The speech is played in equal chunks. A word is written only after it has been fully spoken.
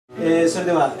それ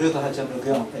ではルート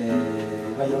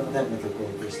8464、いろんなタイプの曲をお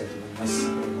送りしたいと思います。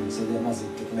それではまず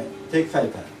1曲目「Take 5」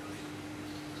から。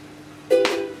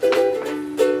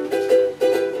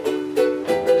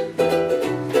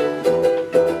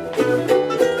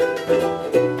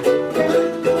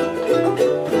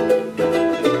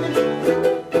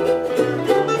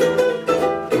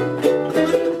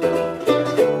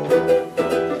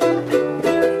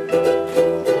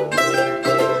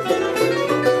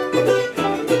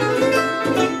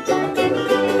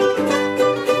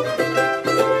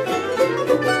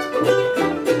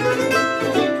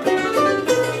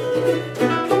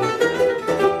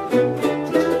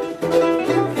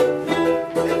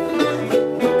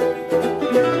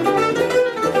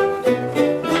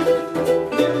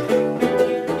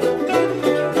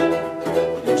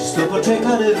Take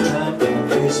a little time to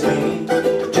kiss me,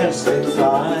 just take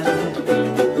 5.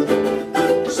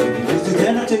 So if you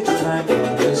cannot take the time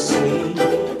to see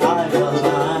I'm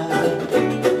alive.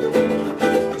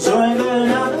 So I'm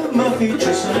going out of my feet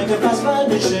just so I can pass by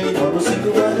the shade. All the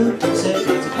single word to say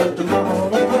is put the mama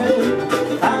on the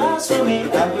way. As for me,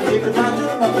 I will leave it down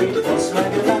to my feet. Just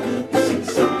like a light, this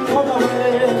is on my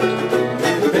way.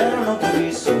 You better not to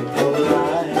be so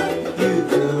polite. You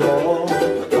could all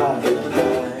find a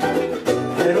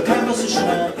little conversation,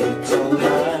 it's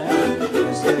alright.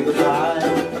 Just take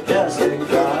 5, just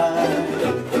take 5.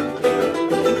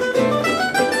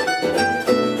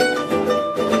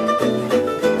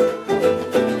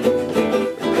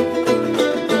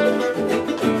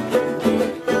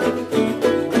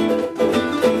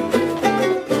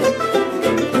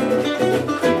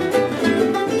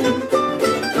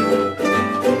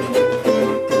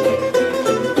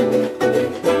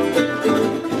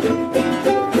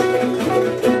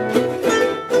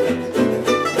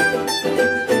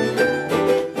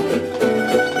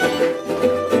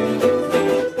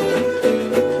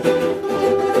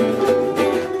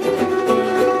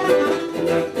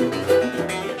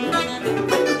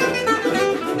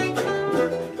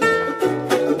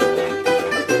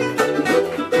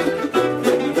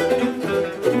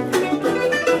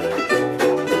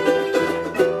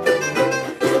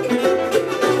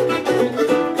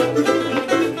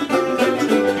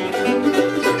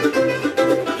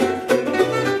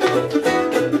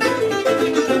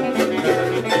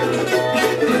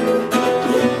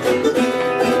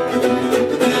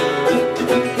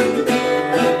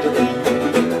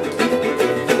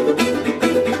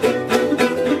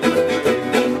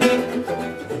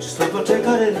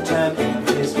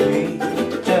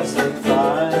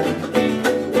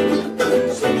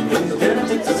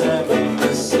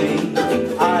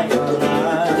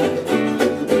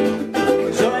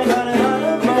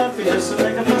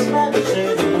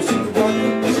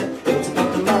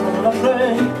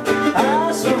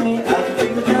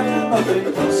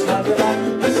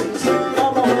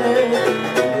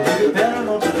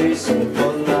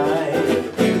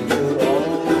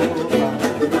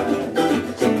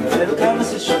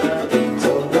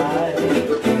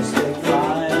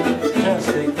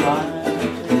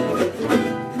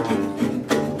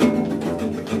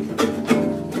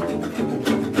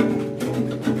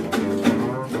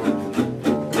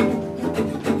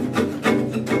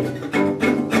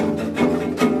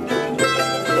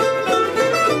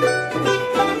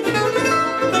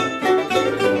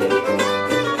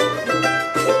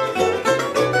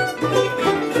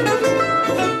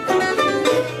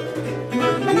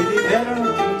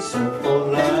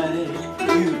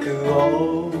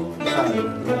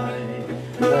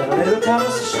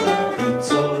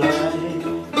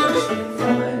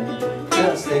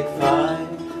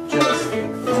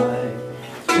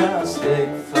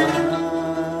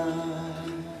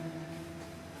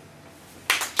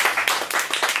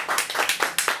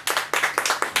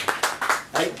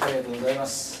はい、ありがとうございま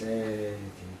す。しま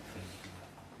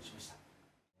した。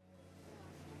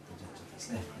じゃあちょっとです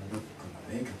ね、ロックの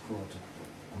名曲をちょっと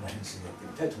この編集でやって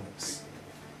みたいと思います。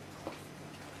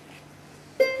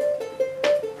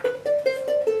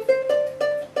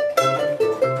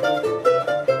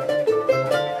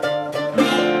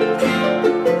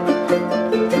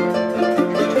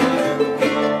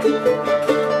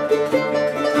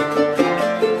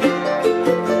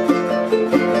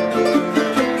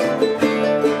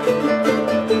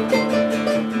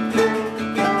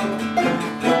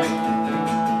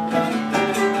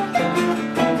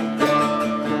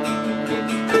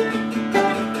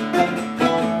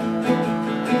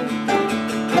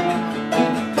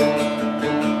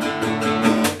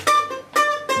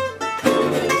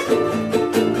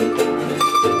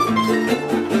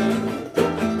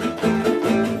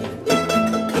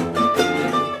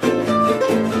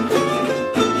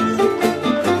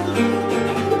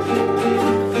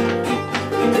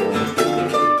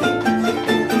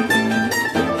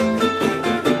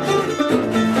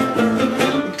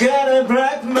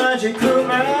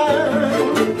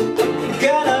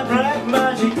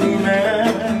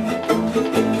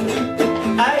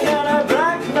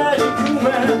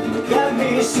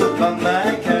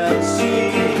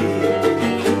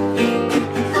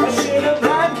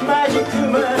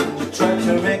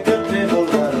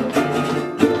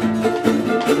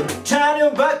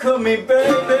back on me,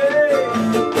 baby.